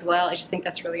reading as well. I just think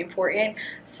that's really important.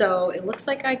 So it looks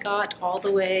like I got all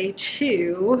the way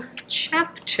to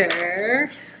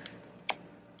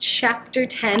Chapter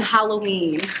 10,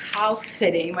 Halloween. How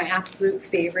fitting, my absolute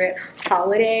favorite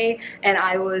holiday. And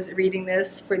I was reading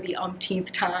this for the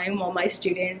umpteenth time while my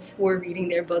students were reading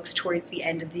their books towards the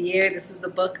end of the year. This is the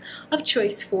book of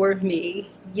choice for me.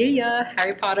 Yeah,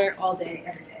 Harry Potter all day,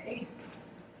 every day.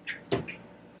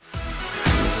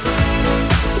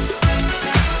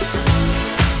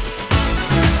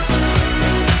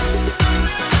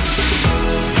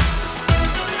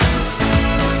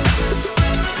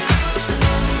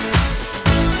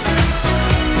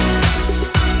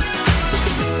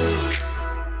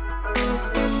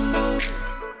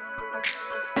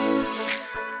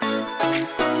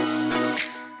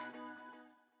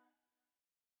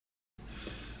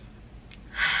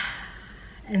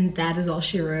 And that is all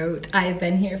she wrote. I have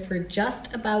been here for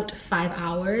just about 5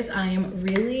 hours. I am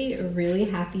really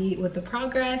happy with the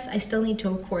progress. I still need to,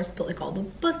 of course, put like all the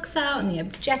books out and the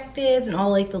objectives and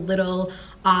all like the little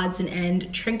odds and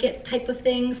end trinket type of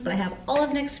things, but I have all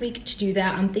of next week to do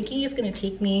that. I'm thinking it's gonna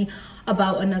take me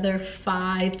about another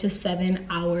 5 to 7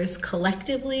 hours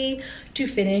collectively to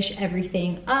finish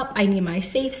everything up. I need my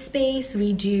safe space.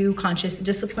 We do conscious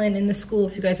discipline in the school.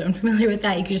 If you guys are unfamiliar with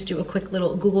that, you can just do a quick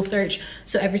little Google search.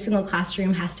 So every single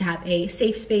classroom has to have a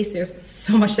safe space. There's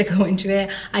so much that go into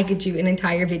it. I could do an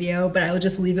entire video, but I will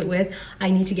just leave it with, I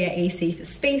need to get a safe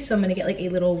space. So I'm gonna get like a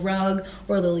little rug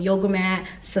or a little yoga mat,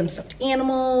 some stuffed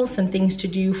animals, some things to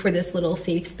do for this little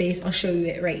safe space. I'll show you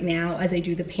it right now as I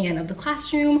do the pan of the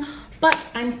classroom. But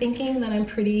I'm thinking that I'm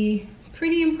pretty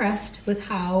impressed with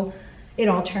how it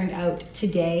all turned out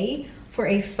today for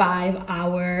a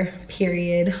 5-hour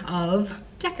period of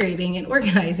decorating and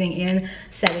organizing and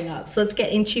setting up. So let's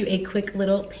get into a quick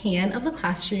little pan of the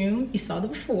classroom. You saw the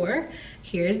before,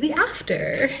 here's the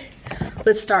after.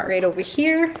 Let's start right over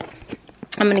here.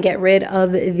 I'm gonna get rid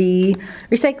of the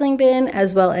recycling bin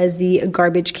as well as the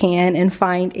garbage can and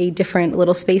find a different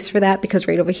little space for that, because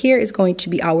right over here is going to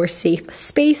be our safe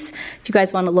space. If you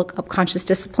guys want to look up conscious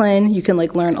discipline, you can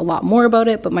like learn a lot more about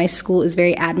it, but my school is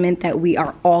very adamant that we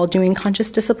are all doing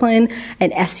conscious discipline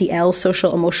and SEL,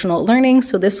 social emotional learning.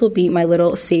 So this will be my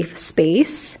little safe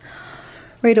space.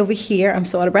 Right over here, I'm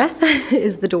so out of breath,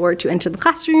 is the door to enter the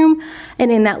classroom.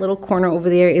 And in that little corner over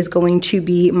there is going to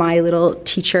be my little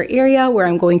teacher area where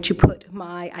I'm going to put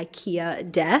my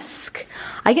IKEA desk.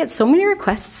 I get so many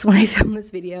requests when I film this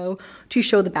video to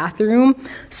show the bathroom.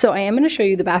 So I am gonna show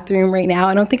you the bathroom right now.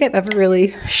 I don't think I've ever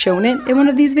really shown it in one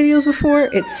of these videos before.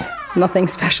 It's nothing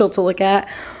special to look at,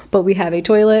 but we have a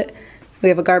toilet, we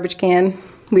have a garbage can,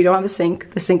 we don't have a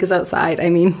sink. The sink is outside. I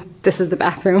mean, this is the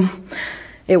bathroom.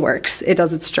 It works, it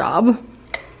does its job.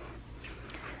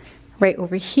 Right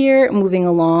over here, moving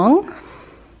along,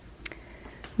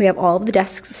 we have all of the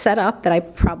desks set up that I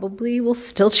probably will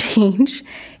still change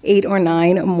 8 or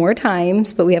 9 more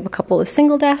times, but we have a couple of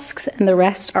single desks and the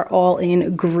rest are all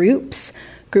in groups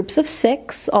of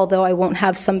 6, although I won't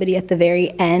have somebody at the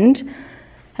very end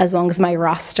as long as my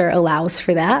roster allows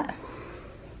for that.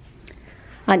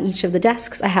 On each of the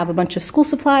desks, I have a bunch of school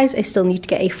supplies. I still need to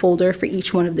get a folder for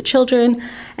each one of the children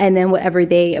and then whatever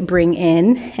they bring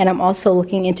in. And I'm also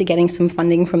looking into getting some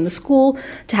funding from the school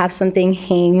to have something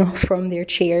hang from their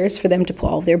chairs for them to put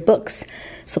all of their books,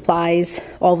 supplies,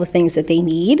 all the things that they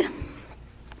need.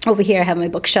 Over here, I have my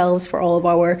bookshelves for all of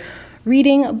our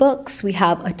reading books. We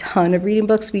have a ton of reading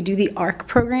books. We do the ARC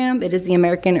program. It is the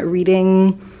American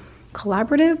Reading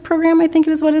Collaborative program, I think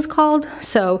it is what it's called.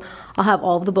 So I'll have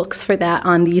all of the books for that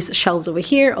on these shelves over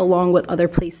here, along with other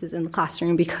places in the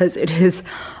classroom, because it is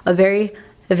a very,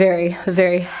 very,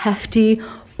 very hefty,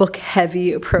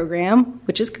 book-heavy program,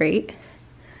 which is great.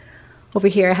 Over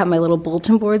here, I have my little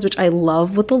bulletin boards, which I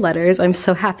love with the letters. I'm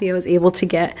so happy I was able to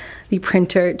get the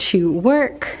printer to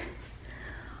work.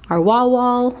 Our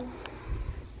wall.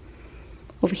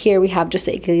 Over here, we have just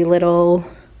like a little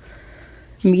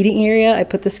meeting area. I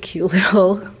put this cute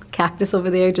little cactus over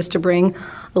there just to bring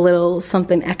a little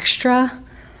something extra.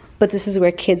 But this is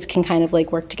where kids can kind of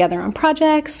like work together on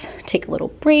projects, take a little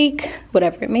break,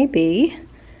 whatever it may be.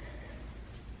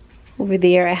 Over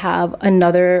there I have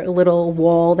another little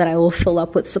wall that I will fill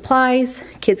up with supplies.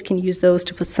 Kids can use those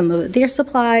to put some of their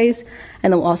supplies,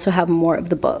 and then we'll also have more of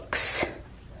the books.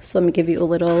 So let me give you a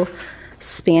little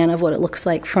span of what it looks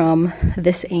like from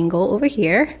this angle over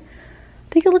here.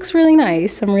 I think it looks really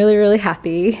nice. I'm really, really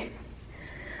happy.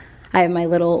 I have my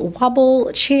little wobble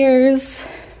chairs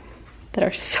that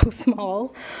are so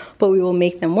small, but we will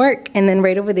make them work. And then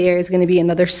right over there is gonna be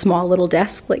another small little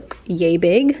desk, like yay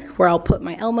big, where I'll put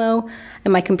my Elmo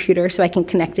and my computer so I can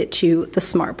connect it to the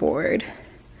smartboard.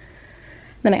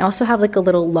 Then I also have like a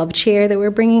little love chair that we're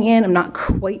bringing in. I'm not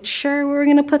quite sure where we're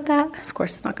gonna put that. Of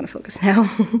course, it's not gonna focus now.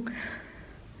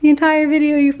 The entire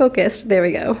video you focused. There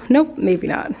we go. Nope, maybe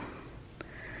not.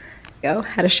 Go.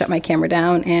 Had to shut my camera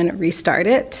down and restart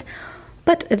it.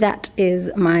 But that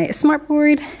is my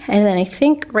smartboard. And then I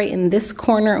think right in this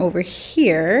corner over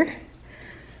here,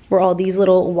 where all these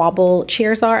little wobble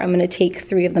chairs are, I'm gonna take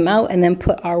 3 of them out and then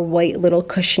put our white little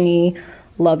cushiony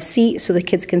love seat so the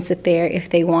kids can sit there if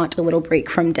they want a little break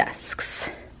from desks.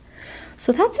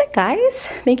 So that's it, guys.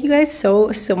 Thank you guys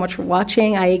so much for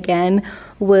watching. I again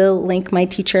will link my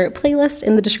teacher playlist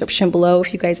in the description below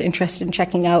if you guys are interested in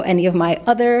checking out any of my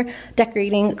other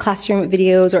decorating classroom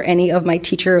videos or any of my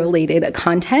teacher related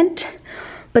content.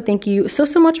 But thank you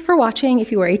so much for watching. If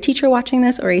you are a teacher watching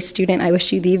this or a student, I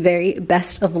wish you the very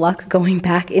best of luck going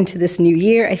back into this new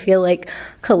year. I feel like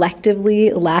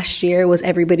collectively last year was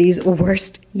everybody's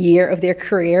worst year of their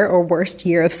career or worst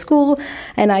year of school.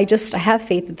 And I have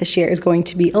faith that this year is going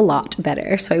to be a lot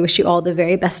better. So I wish you all the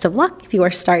very best of luck if you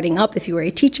are starting up, if you are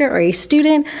a teacher or a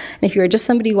student, and if you are just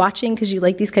somebody watching because you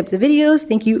like these types of videos,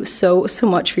 thank you so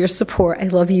much for your support. I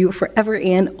love you forever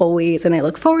and always, and I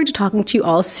look forward to talking to you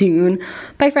all soon.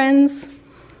 Bye, friends.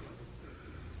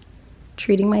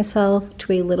 Treating myself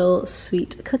to a little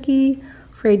sweet cookie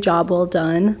for a job well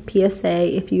done.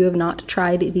 PSA, if you have not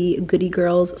tried the Goody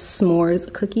Girls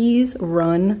s'mores cookies,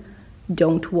 run,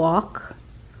 don't walk.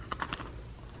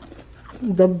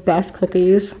 The best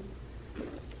cookies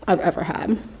I've ever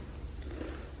had.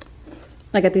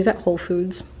 I get these at Whole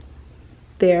Foods.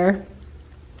 They're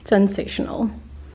sensational.